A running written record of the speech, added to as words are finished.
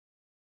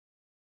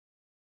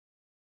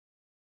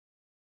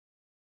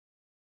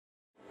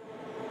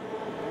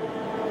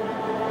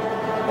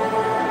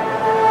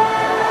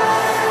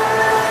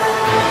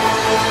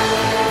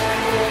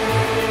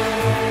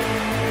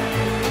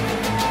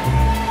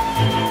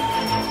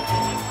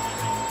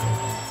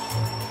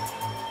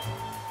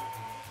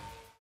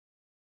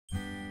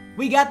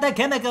We got the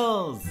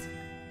chemicals!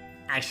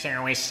 I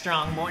sure wish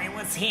Strong Boy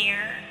was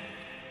here.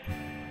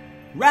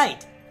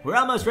 Right! We're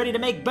almost ready to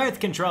make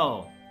birth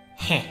control.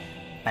 Heh.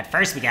 But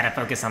first we gotta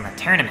focus on the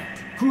tournament.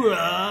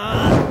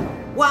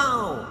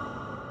 Wow!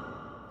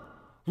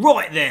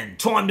 Right then,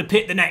 time to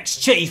pick the next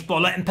chief by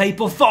letting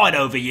people fight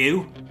over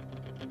you.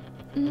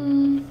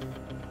 Nah.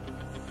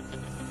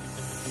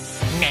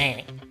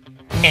 Nah,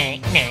 nah,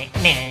 nah.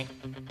 Nah,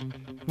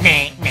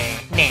 nah,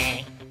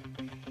 nah.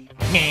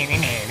 Nah, nah,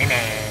 nah, nah,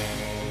 nah.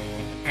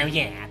 Oh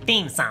yeah,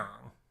 theme song.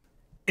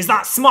 Is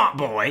that Smart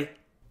Boy?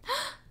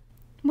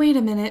 Wait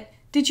a minute.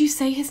 Did you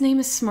say his name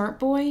is Smart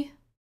Boy?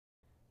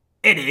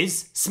 It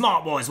is.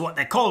 Smart Boy's what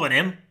they're calling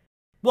him.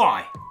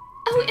 Why?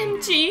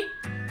 OMG!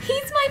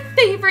 He's my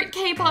favorite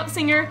K-pop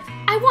singer.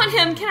 I want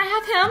him. Can I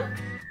have him?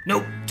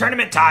 Nope.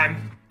 Tournament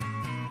time.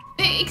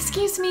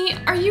 Excuse me,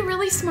 are you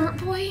really Smart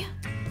Boy?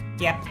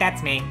 Yep,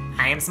 that's me.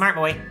 I am Smart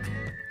Boy.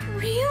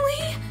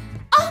 Really?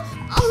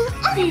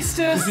 Is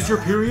it your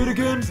period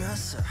again?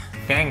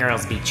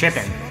 Fangirls be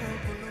trippin'.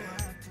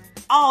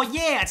 Oh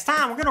yeah, it's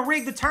time. We're gonna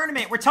rig the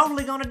tournament. We're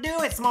totally gonna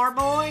do it, Smart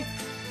Boy.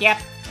 Yep,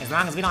 as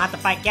long as we don't have to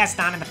fight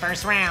Gaston in the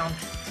first round.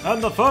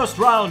 And the first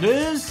round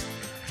is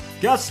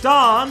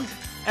Gaston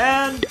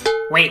and...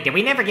 Wait, did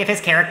we never give his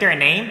character a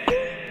name?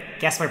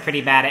 Guess we're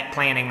pretty bad at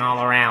planning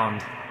all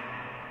around.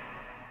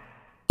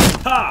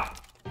 Ha!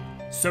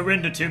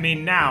 Surrender to me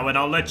now and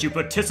I'll let you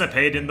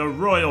participate in the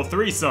royal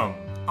threesome.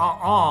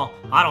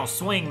 I don't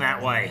swing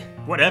that way.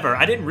 Whatever,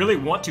 I didn't really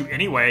want to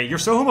anyway. You're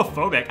so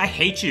homophobic. I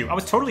hate you. I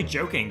was totally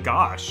joking,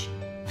 gosh.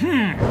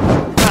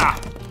 Ah.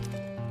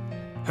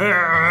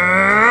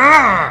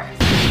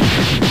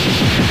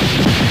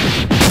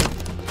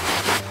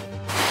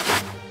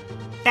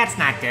 That's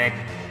not good.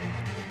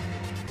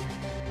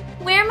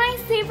 Wear my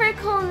super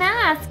cool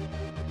mask.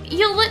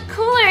 You'll look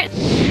cooler,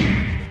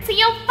 so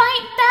you'll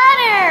fight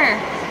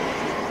better.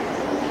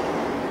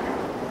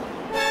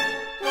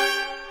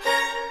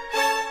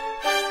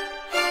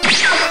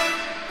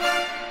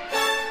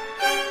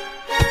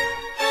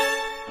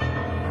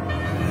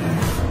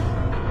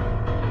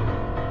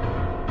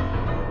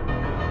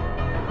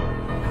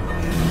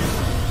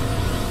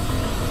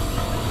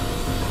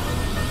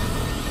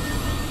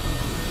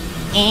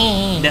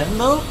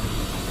 Hello?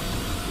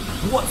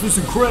 What's this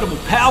incredible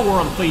power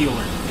I'm feeling?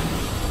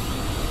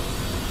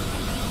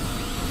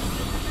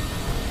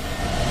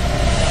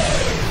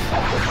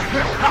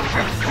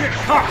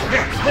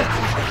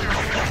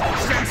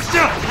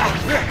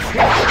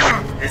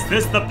 Is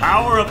this the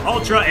power of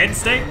Ultra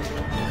Instinct?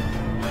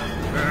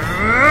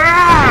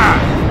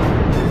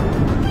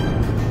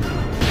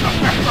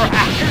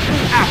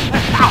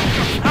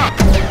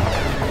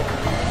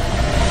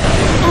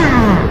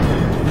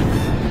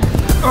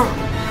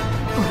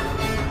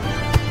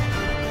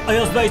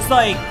 As they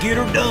say, get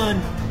her done.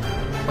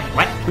 Wait,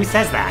 what? Who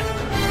says that?